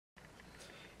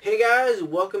Hey guys,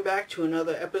 welcome back to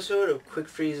another episode of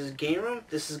Quickfreeze's Game Room.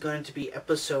 This is going to be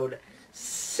episode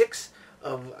 6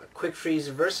 of Quickfreeze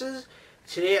Versus.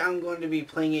 Today I'm going to be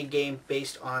playing a game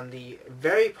based on the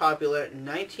very popular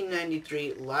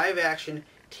 1993 live-action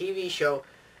TV show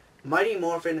Mighty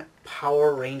Morphin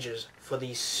Power Rangers for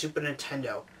the Super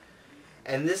Nintendo.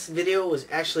 And this video was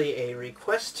actually a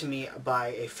request to me by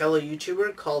a fellow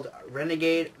YouTuber called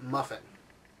Renegade Muffin.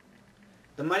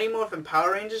 The Mighty Morphin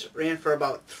Power Rangers ran for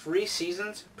about 3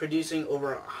 seasons, producing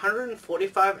over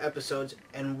 145 episodes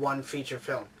and 1 feature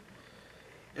film.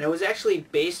 And it was actually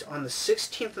based on the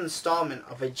 16th installment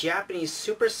of a Japanese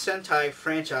Super Sentai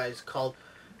franchise called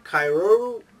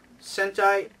Kairoru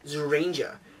Sentai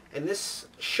Zuranger. And this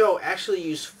show actually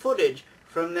used footage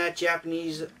from that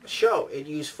Japanese show. It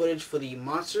used footage for the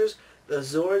monsters, the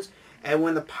Zords, and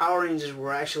when the Power Rangers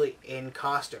were actually in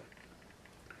costume.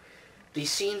 The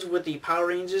scenes with the Power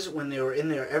Rangers when they were in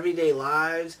their everyday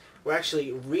lives were actually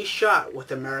reshot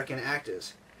with American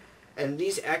actors. And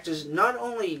these actors not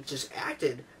only just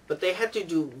acted, but they had to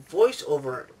do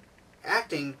voiceover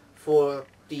acting for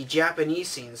the Japanese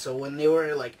scenes. So when they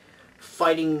were like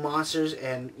fighting monsters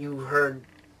and you heard,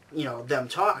 them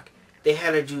talk, they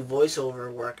had to do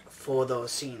voiceover work for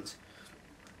those scenes.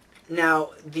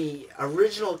 Now, the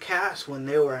original cast, when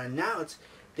they were announced,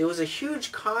 there was a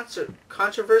huge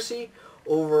controversy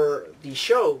over the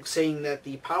show, saying that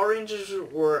the Power Rangers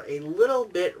were a little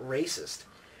bit racist.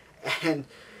 And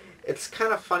it's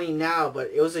kind of funny now,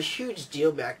 but it was a huge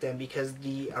deal back then because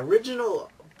the original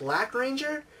Black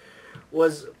Ranger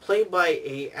was played by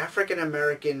an African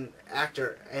American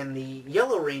actor, and the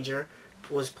Yellow Ranger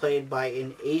was played by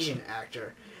an Asian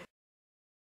actor.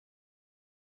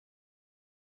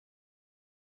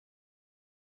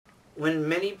 When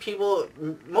many people,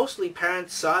 mostly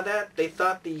parents, saw that, they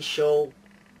thought the show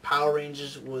Power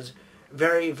Rangers was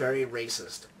very, very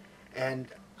racist. And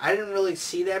I didn't really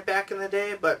see that back in the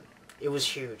day, but it was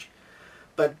huge.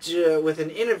 But with an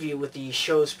interview with the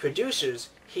show's producers,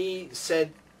 he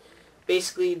said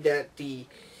basically that the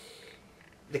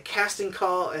casting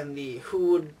call and the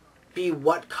who would be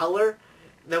what color,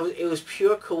 it was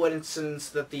pure coincidence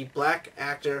that the black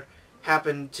actor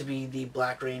happened to be the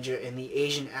Black Ranger and the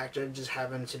Asian actor just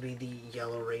happened to be the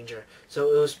Yellow Ranger.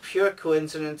 So it was pure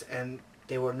coincidence and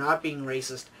they were not being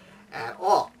racist at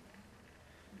all.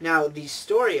 Now, the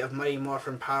story of Mighty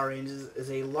Morphin Power Rangers is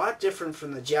a lot different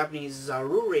from the Japanese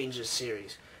Zaru Rangers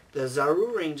series. The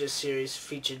Zaru Rangers series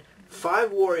featured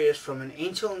 5 warriors from an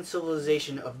ancient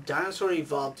civilization of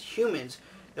dinosaur-evolved humans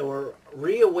that were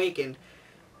reawakened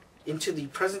into the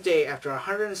present day after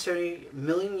 170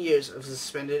 million years of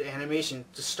suspended animation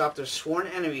to stop their sworn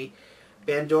enemy,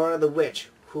 Bandora the Witch,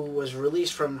 who was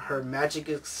released from her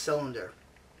magic cylinder.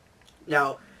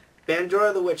 Now,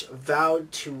 Bandora the Witch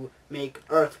vowed to make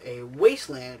Earth a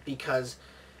wasteland because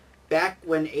back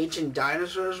when ancient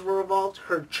dinosaurs were evolved,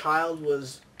 her child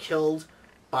was killed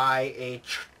by a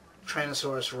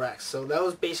Tyrannosaurus Rex. So that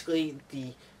was basically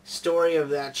the story of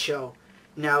that show.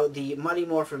 Now, the Mighty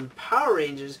Morphin Power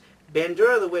Rangers,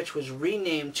 Bandora the Witch was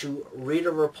renamed to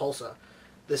Rita Repulsa.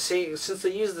 Since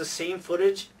they used the same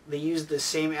footage, they used the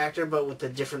same actor but with a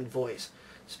different voice.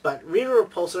 But Rita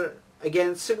Repulsa,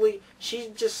 again,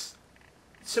 she just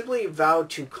simply vowed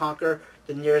to conquer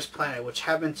the nearest planet, which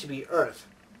happened to be Earth.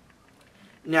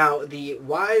 Now, the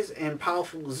wise and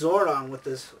powerful Zordon, with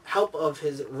the help of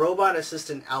his robot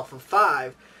assistant Alpha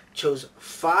 5, chose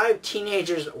 5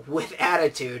 teenagers with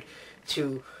attitude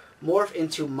to morph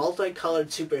into multicolored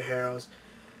superheroes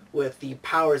with the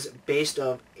powers based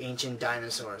off ancient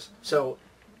dinosaurs. So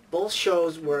both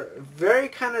shows were very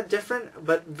kind of different,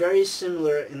 but very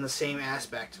similar in the same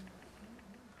aspect.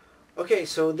 Okay,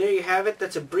 so there you have it.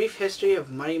 That's a brief history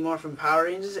of Mighty Morphin Power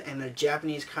Rangers and their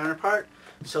Japanese counterpart.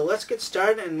 So let's get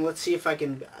started and let's see if I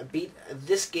can beat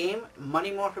this game, Mighty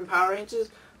Morphin Power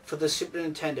Rangers, for the Super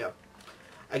Nintendo.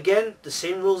 Again, the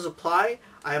same rules apply.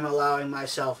 I am allowing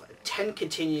myself 10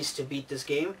 continues to beat this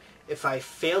game. If I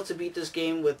fail to beat this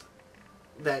game with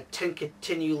that 10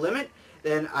 continue limit,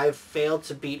 then I've failed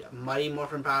to beat Mighty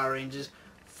Morphin Power Rangers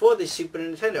for the Super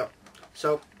Nintendo.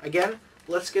 So again,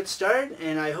 let's get started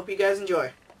and I hope you guys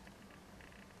enjoy.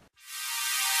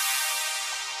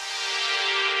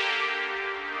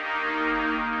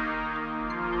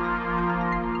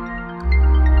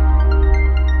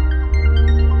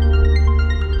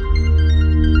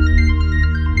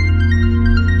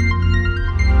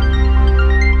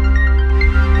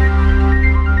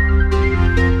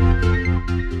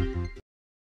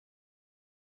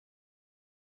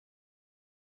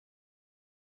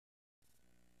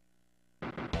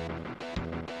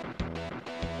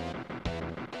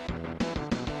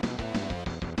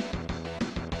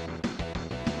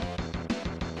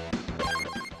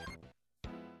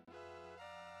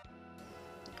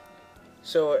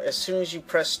 So as soon as you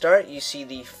press start, you see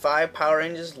the 5 Power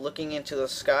Rangers looking into the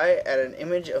sky at an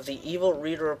image of the evil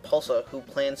Rita Repulsa, who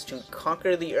plans to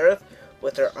conquer the Earth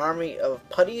with her army of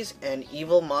putties and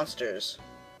evil monsters.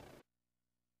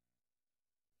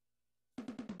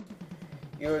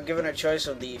 You were given a choice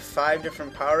of the 5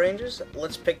 different Power Rangers.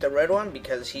 Let's pick the red one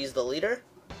because he's the leader.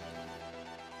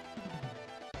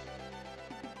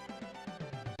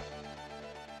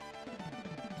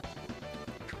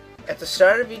 At the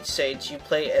start of each stage, you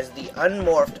play as the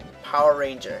unmorphed Power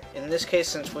Ranger. In this case,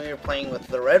 since we are playing with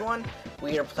the red one,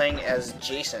 we are playing as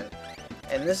Jason.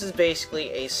 And this is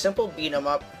basically a simple beat 'em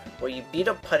up where you beat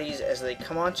up putties as they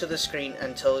come onto the screen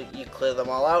until you clear them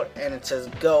all out and it says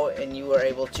go and you are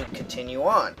able to continue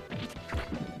on.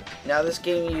 Now this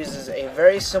game uses a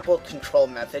very simple control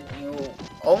method. You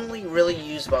only really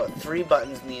use about 3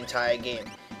 buttons in the entire game.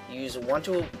 You use one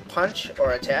to punch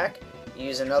or attack, you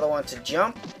use another one to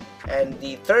jump, and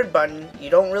the third button you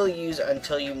don't really use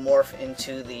until you morph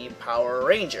into the Power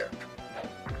Ranger.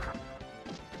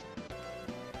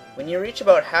 When you reach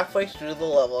about halfway through the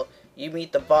level, you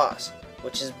meet the boss,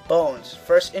 which is Bones,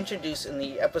 first introduced in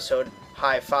the episode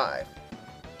High Five.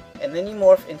 And then you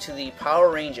morph into the Power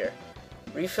Ranger,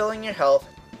 refilling your health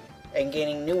and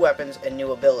gaining new weapons and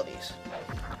new abilities.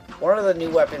 One of the new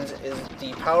weapons is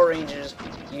the Power Ranger's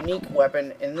unique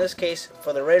weapon. In this case,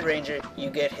 for the Red Ranger, you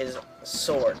get his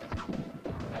sword.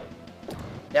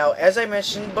 Now, as I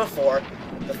mentioned before,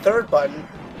 the third button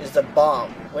is the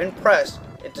bomb. When pressed,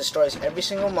 it destroys every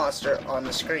single monster on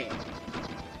the screen.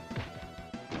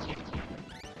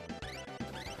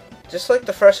 Just like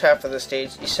the first half of the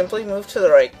stage, you simply move to the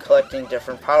right, collecting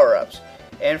different power-ups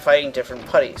and fighting different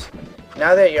putties.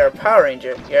 Now that you're a Power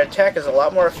Ranger, your attack is a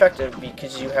lot more effective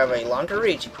because you have a longer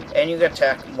reach and you can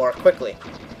attack more quickly.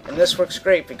 And this works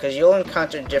great because you'll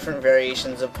encounter different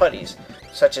variations of putties,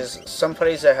 such as some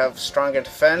putties that have stronger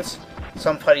defense,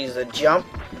 some putties that jump,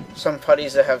 some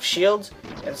putties that have shields,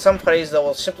 and some putties that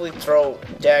will simply throw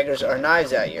daggers or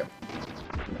knives at you.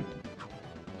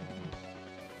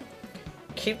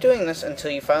 Keep doing this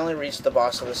until you finally reach the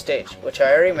boss of the stage, which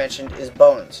I already mentioned is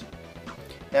Bones.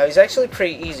 Now he's actually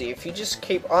pretty easy. If you just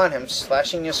keep on him,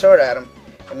 slashing your sword at him,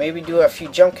 and maybe do a few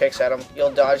jump kicks at him,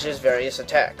 you'll dodge his various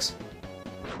attacks.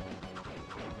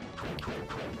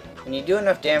 When you do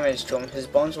enough damage to him, his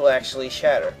bones will actually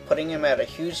shatter, putting him at a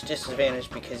huge disadvantage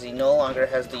because he no longer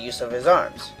has the use of his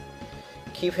arms.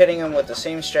 Keep hitting him with the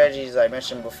same strategies I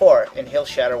mentioned before, and he'll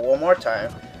shatter one more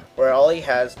time, where all he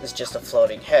has is just a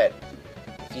floating head.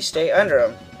 If you stay under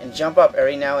him, and jump up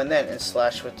every now and then and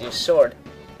slash with your sword,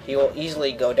 he will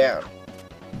easily go down.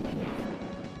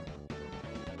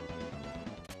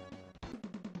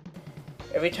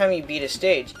 Every time you beat a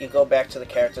stage, you go back to the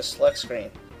character select screen.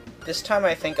 This time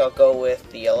I think I'll go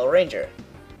with the Yellow Ranger.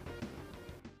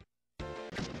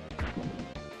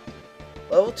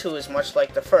 Level 2 is much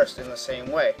like the first in the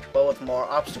same way, but with more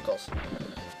obstacles.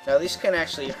 Now these can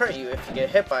actually hurt you if you get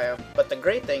hit by them, but the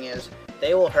great thing is,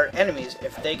 they will hurt enemies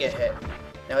if they get hit.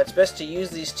 Now it's best to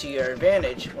use these to your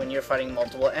advantage when you're fighting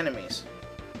multiple enemies.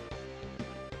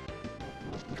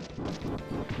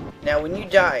 Now when you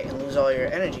die and lose all your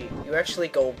energy, you actually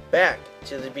go back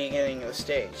to the beginning of the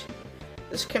stage.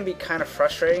 This can be kind of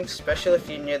frustrating, especially if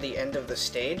you're near the end of the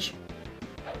stage.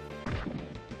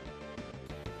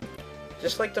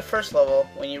 Just like the first level,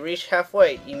 when you reach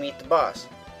halfway, you meet the boss.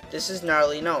 This is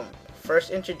Gnarly Gnome,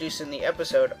 first introduced in the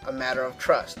episode A Matter of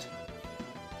Trust.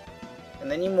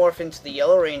 And then you morph into the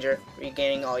Yellow Ranger,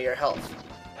 regaining all your health.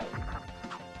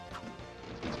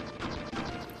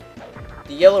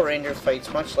 The Yellow Ranger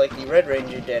fights much like the Red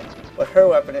Ranger did, but her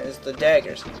weapon is the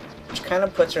daggers, which kind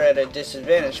of puts her at a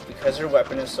disadvantage because her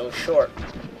weapon is so short.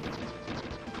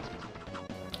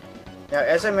 Now,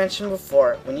 as I mentioned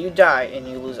before, when you die and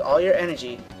you lose all your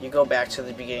energy, you go back to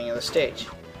the beginning of the stage.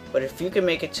 But if you can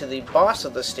make it to the boss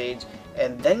of the stage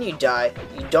and then you die,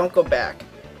 you don't go back,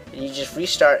 and you just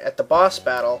restart at the boss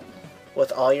battle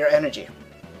with all your energy.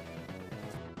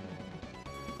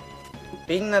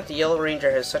 Being that the Yellow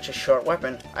Ranger has such a short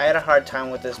weapon, I had a hard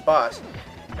time with this boss,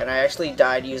 and I actually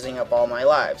died using up all my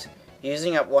lives,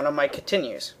 using up one of my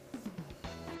continues.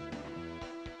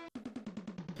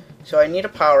 So I need a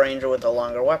Power Ranger with a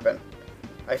longer weapon.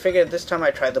 I figured this time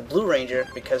I'd try the Blue Ranger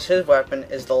because his weapon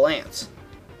is the lance.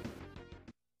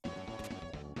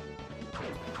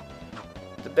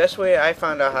 The best way I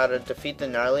found out how to defeat the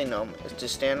Gnarly Gnome is to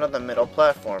stand on the middle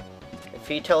platform. If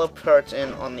he teleports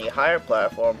in on the higher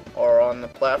platform or on the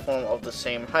platform of the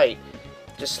same height,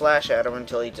 just slash at him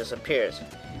until he disappears.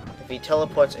 If he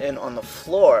teleports in on the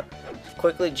floor,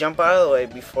 quickly jump out of the way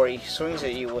before he swings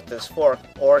at you with his fork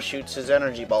or shoots his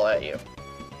energy ball at you.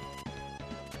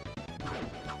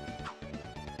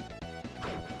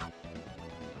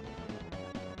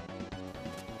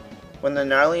 When the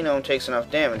gnarly gnome takes enough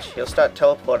damage, he'll start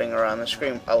teleporting around the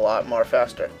screen a lot more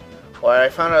faster. Well, I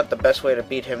found out the best way to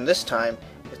beat him this time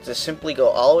is to simply go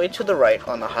all the way to the right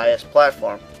on the highest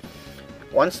platform.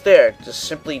 Once there, just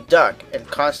simply duck and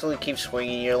constantly keep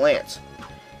swinging your lance.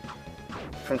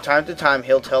 From time to time,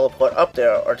 he'll teleport up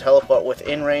there or teleport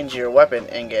within range of your weapon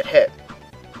and get hit.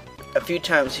 A few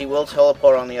times he will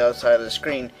teleport on the other side of the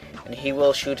screen and he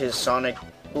will shoot his sonic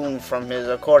boom from his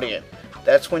accordion.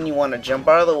 That's when you want to jump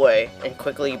out of the way and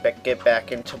quickly get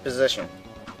back into position.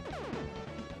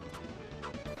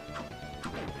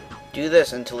 Do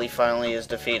this until he finally is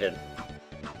defeated.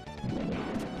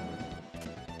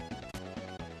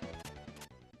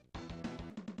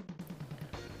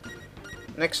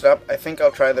 Next up, I think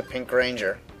I'll try the Pink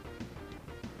Ranger.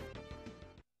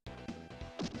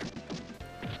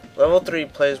 Level 3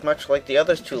 plays much like the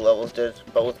other two levels did,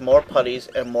 but with more putties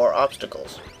and more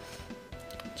obstacles.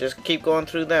 Just keep going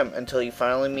through them until you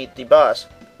finally meet the boss,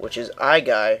 which is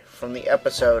Guy from the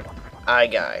episode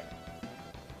Guy.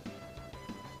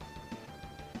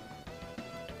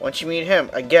 Once you meet him,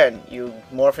 again, you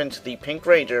morph into the Pink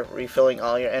Ranger, refilling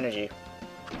all your energy.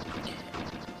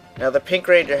 Now the Pink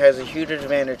Ranger has a huge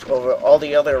advantage over all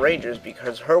the other Rangers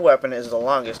because her weapon is the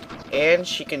longest and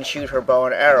she can shoot her bow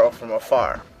and arrow from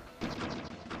afar.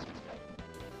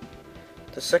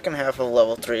 The second half of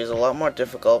level 3 is a lot more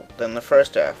difficult than the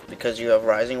first half because you have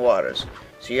rising waters,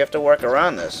 so you have to work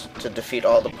around this to defeat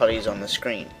all the putties on the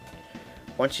screen.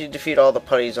 Once you defeat all the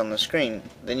putties on the screen,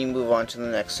 then you move on to the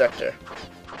next sector.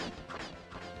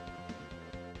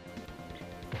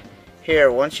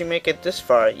 Here, once you make it this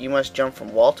far, you must jump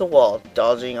from wall to wall,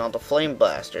 dodging all the flame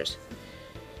blasters.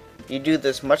 You do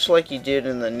this much like you did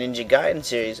in the Ninja Gaiden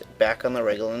series back on the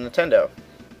regular Nintendo.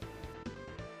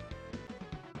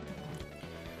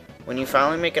 When you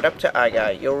finally make it up to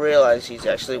Guy, you'll realize he's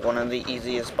actually one of the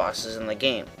easiest bosses in the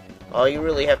game. All you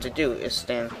really have to do is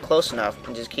stand close enough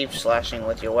and just keep slashing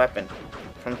with your weapon.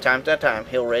 From time to time,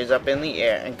 he'll raise up in the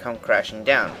air and come crashing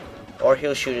down, or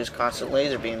he'll shoot his constant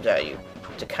laser beams at you.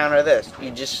 To counter this, you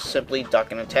just simply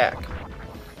duck and attack.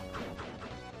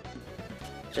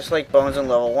 Just like Bones in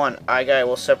level 1, Guy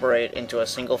will separate into a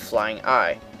single flying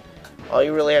eye. All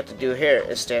you really have to do here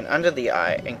is stand under the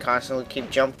eye and constantly keep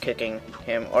jump kicking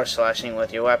him or slashing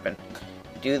with your weapon.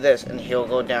 Do this and he'll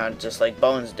go down just like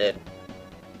Bones did.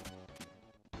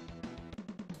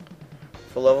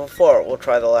 For level 4, we'll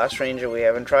try the last ranger we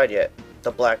haven't tried yet,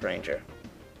 the Black Ranger.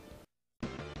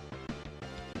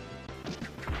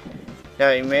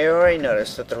 Now you may have already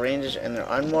noticed that the Rangers in their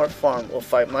unmorphed form will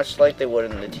fight much like they would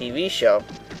in the TV show.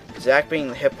 Zack, being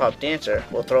the hip-hop dancer,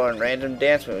 will throw in random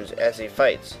dance moves as he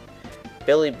fights.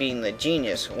 Billy, being the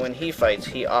genius, when he fights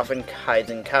he often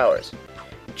hides and cowers.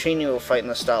 Trini will fight in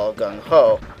the style of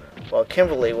gung-ho, while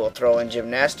Kimberly will throw in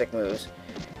gymnastic moves,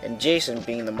 and Jason,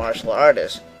 being the martial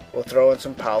artist, will throw in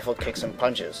some powerful kicks and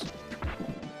punches.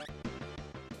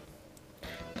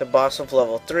 The boss of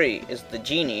level 3 is the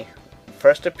Genie,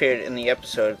 first appeared in the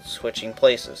episode Switching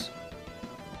Places.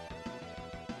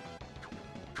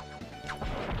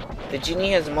 The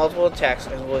Genie has multiple attacks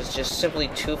and was just simply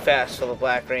too fast for the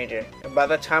Black Ranger, and by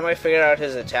the time I figured out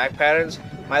his attack patterns,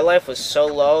 my life was so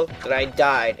low that I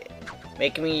died,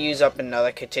 making me use up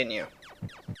another continue.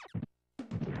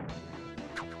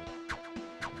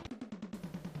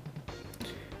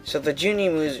 So the Genie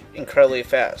moves incredibly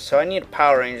fast, so I need a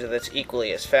Power Ranger that's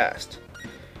equally as fast.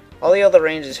 All the other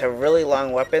Rangers have really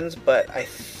long weapons, but I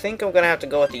think I'm going to have to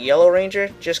go with the Yellow Ranger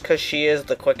just because she is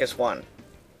the quickest one.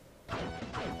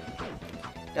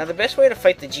 Now the best way to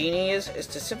fight the Genie is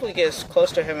to simply get as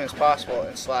close to him as possible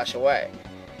and slash away.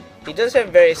 He does have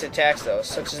various attacks though,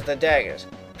 such as the daggers.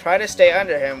 Try to stay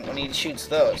under him when he shoots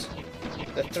those.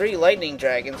 The 3 lightning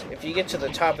dragons, if you get to the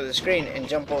top of the screen and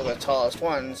jump over the tallest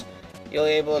ones, you'll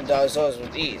be able to dodge those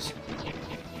with ease.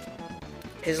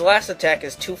 His last attack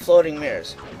is 2 floating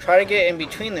mirrors. Try to get in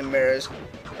between the mirrors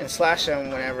and slash them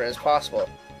whenever as possible.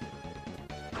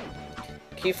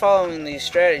 Keep following these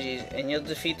strategies and you'll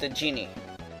defeat the Genie.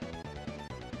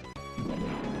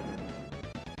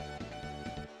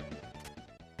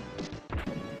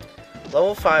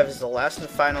 Level 5 is the last and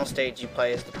final stage you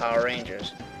play as the Power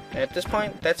Rangers. And at this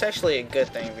point, that's actually a good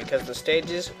thing because the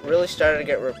stages really started to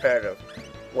get repetitive,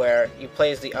 where you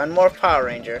play as the unmorphed Power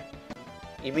Ranger,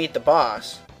 you meet the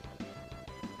boss,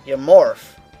 you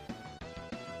morph,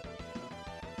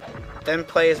 then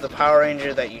play as the Power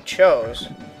Ranger that you chose,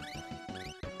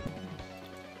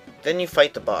 then you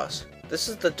fight the boss. This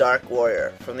is the Dark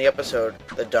Warrior from the episode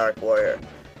The Dark Warrior.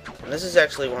 And this is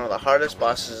actually one of the hardest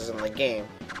bosses in the game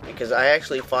because I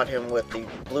actually fought him with the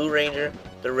Blue Ranger,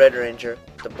 the Red Ranger,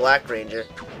 the Black Ranger,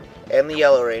 and the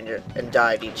Yellow Ranger and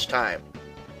died each time.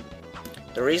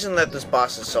 The reason that this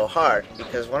boss is so hard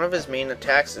because one of his main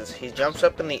attacks is he jumps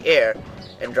up in the air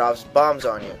and drops bombs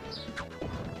on you.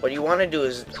 What you want to do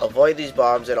is avoid these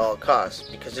bombs at all costs,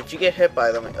 because if you get hit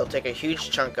by them, it'll take a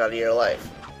huge chunk out of your life.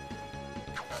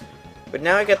 But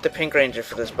now I got the Pink Ranger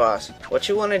for this boss. What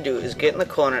you want to do is get in the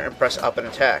corner and press up and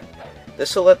attack.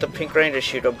 This will let the Pink Ranger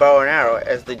shoot a bow and arrow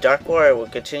as the Dark Warrior will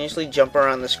continuously jump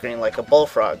around the screen like a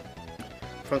bullfrog.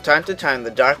 From time to time, the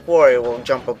Dark Warrior will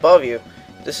jump above you.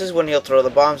 This is when he'll throw the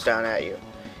bombs down at you.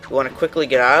 You want to quickly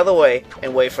get out of the way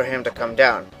and wait for him to come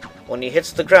down. When he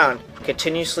hits the ground,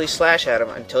 continuously slash at him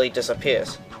until he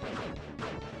disappears.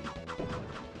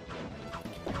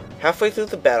 Halfway through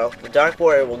the battle, the Dark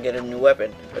Warrior will get a new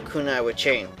weapon, a kunai with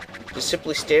chain. Just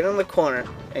simply stand in the corner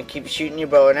and keep shooting your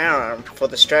bow and arrow at him, for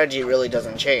the strategy really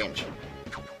doesn't change.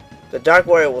 The Dark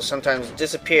Warrior will sometimes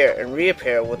disappear and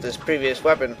reappear with his previous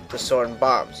weapon, the sword and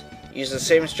bombs. Use the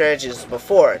same strategy as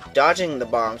before, dodging the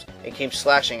bombs and keep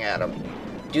slashing at him.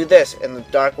 Do this and the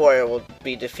Dark Warrior will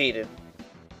be defeated.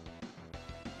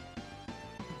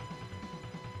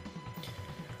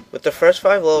 With the first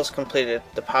 5 levels completed,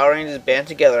 the Power Rangers band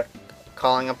together,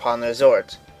 calling upon their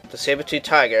Zords. The Saber-Tooth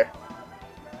Tiger,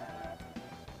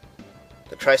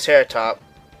 the Triceratop,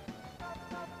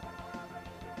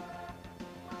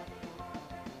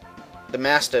 the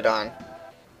Mastodon,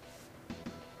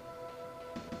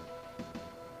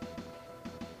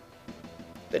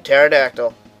 the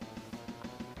Pterodactyl,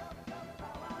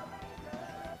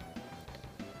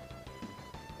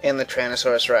 and the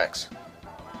Tyrannosaurus Rex.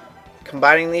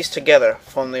 Combining these together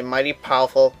form the mighty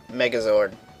powerful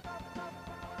Megazord.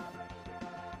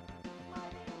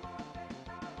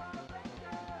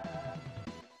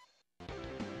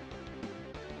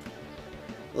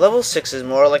 Level 6 is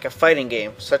more like a fighting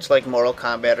game, such like Mortal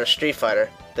Kombat or Street Fighter,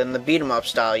 than the beat-em-up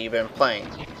style you've been playing.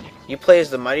 You play as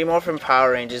the Mighty Morphin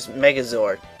Power Rangers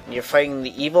Megazord, and you're fighting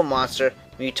the evil monster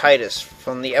Mutitus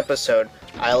from the episode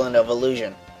Island of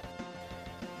Illusion.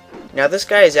 Now this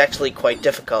guy is actually quite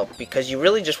difficult, because you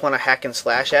really just want to hack and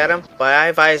slash at him, but I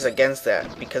advise against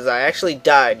that, because I actually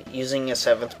died using a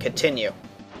 7th continue.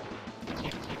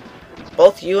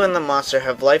 Both you and the monster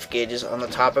have life gauges on the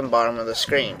top and bottom of the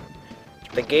screen.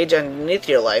 The gauge underneath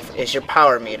your life is your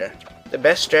power meter. The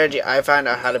best strategy I found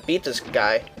out how to beat this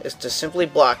guy is to simply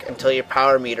block until your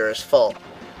power meter is full.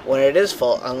 When it is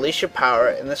full, unleash your power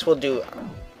and this will do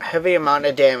a heavy amount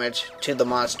of damage to the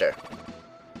monster.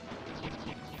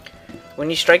 When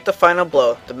you strike the final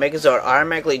blow, the Megazord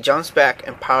automatically jumps back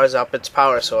and powers up its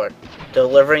power sword,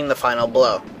 delivering the final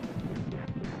blow.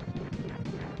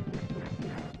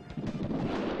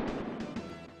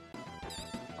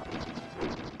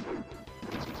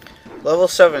 Level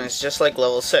 7 is just like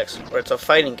Level 6, where it's a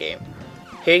fighting game.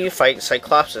 Here you fight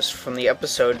Cyclopsis from the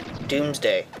episode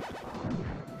Doomsday.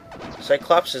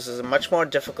 Cyclopsis is a much more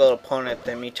difficult opponent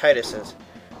than Mutitus is,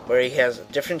 where he has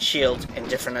different shields and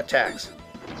different attacks.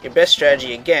 Your best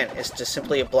strategy again is to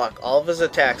simply block all of his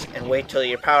attacks and wait till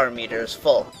your power meter is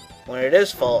full. When it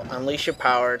is full, unleash your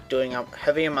power, doing up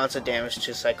heavy amounts of damage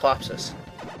to Cyclopsis.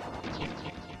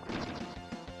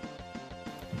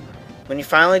 When you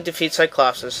finally defeat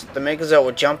Cyclopsis, the Megazord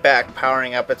will jump back,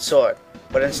 powering up its sword.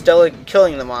 But instead of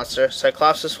killing the monster,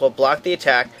 Cyclopsis will block the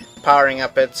attack, powering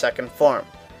up its second form.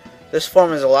 This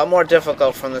form is a lot more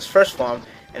difficult from this first form,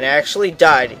 and I actually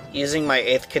died using my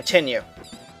 8th continue.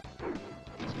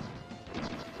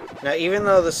 Now even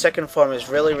though the second form is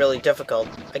really difficult,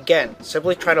 again,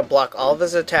 simply try to block all of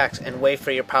his attacks and wait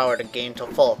for your power to gain to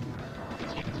full.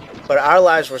 But our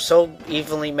lives were so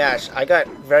evenly matched, I got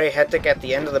very hectic at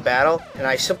the end of the battle, and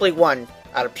I simply won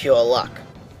out of pure luck.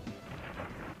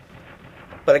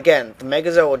 But again, the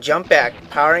Megazord will jump back,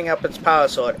 powering up its power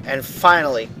sword, and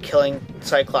finally killing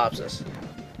Cyclopsis.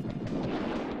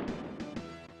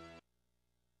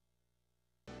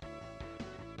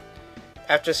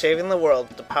 After saving the world,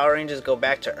 the Power Rangers go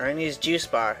back to Ernie's juice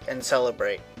bar and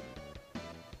celebrate.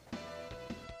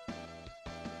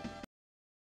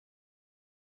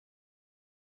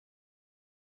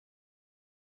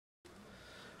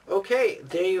 Okay,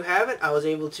 there you have it. I was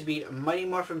able to beat Mighty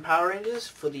Morphin Power Rangers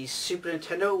for the Super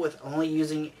Nintendo with only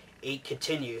using 8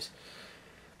 continues.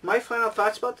 My final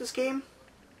thoughts about this game?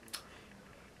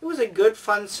 It was a good,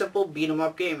 fun, simple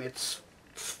beat-em-up game. It's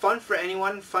fun for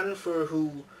anyone, fun for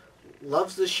who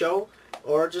loves the show,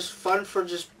 or just fun for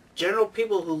just general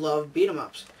people who love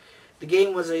beat-em-ups. The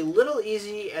game was a little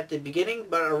easy at the beginning,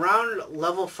 but around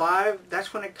level 5,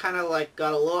 that's when it kind of like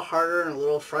got a little harder and a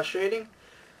little frustrating.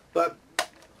 But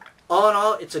all in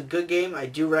all, it's a good game. I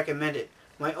do recommend it.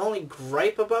 My only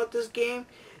gripe about this game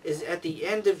is at the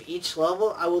end of each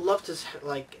level, I would love to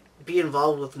like be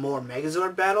involved with more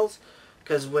Megazord battles,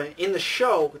 because when in the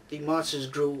show the monsters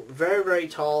grew very, very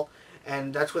tall,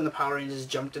 and that's when the Power Rangers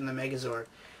jumped in the Megazord.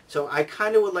 So I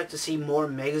kind of would like to see more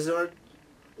Megazord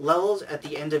levels at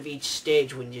the end of each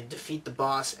stage when you defeat the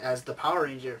boss as the Power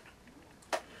Ranger.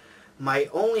 My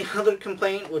only other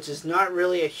complaint, which is not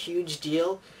really a huge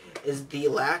deal, is the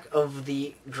lack of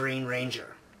the Green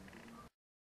Ranger.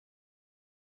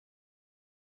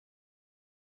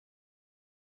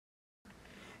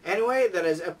 Anyway, that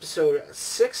is episode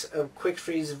 6 of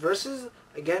Quickfreeze Versus.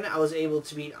 Again, I was able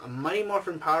to beat Mighty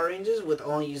Morphin Power Rangers with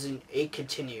only using 8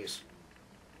 continues.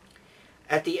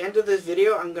 At the end of this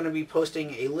video, I'm going to be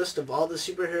posting a list of all the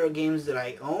superhero games that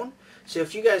I own. So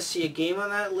if you guys see a game on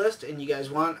that list and you guys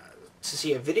want to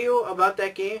see a video about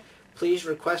that game, please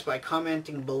request by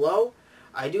commenting below.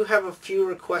 I do have a few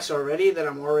requests already that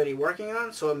I'm already working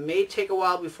on, so it may take a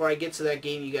while before I get to that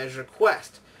game you guys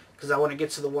request, because I want to get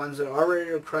to the ones that are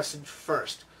already requested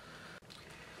first.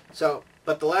 So,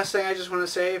 but the last thing I just want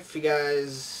to say, if you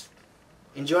guys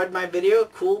enjoyed my video,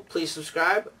 cool, please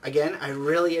subscribe. Again, I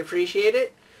really appreciate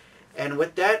it. And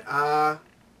with that,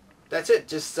 that's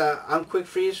it. I'm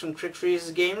Quickfreeze from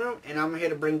Quickfreeze's Game Room, and I'm here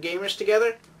to bring gamers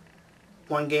together,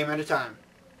 one game at a time.